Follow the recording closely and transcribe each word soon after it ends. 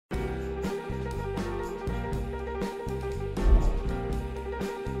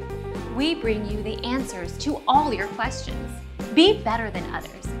we bring you the answers to all your questions. Be better than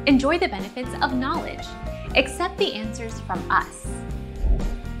others. Enjoy the benefits of knowledge. Accept the answers from us.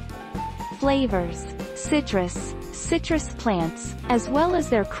 Flavors: citrus, citrus plants, as well as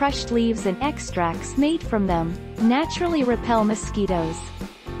their crushed leaves and extracts made from them, naturally repel mosquitoes.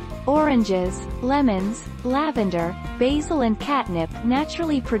 Oranges, lemons, lavender, basil and catnip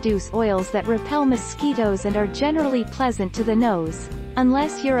naturally produce oils that repel mosquitoes and are generally pleasant to the nose,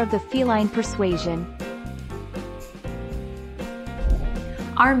 unless you're of the feline persuasion.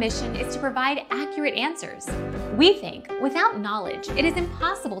 Our mission is to provide accurate answers. We think without knowledge, it is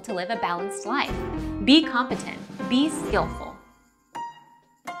impossible to live a balanced life. Be competent, be skillful.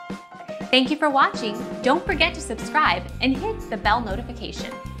 Thank you for watching. Don't forget to subscribe and hit the bell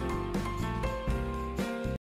notification.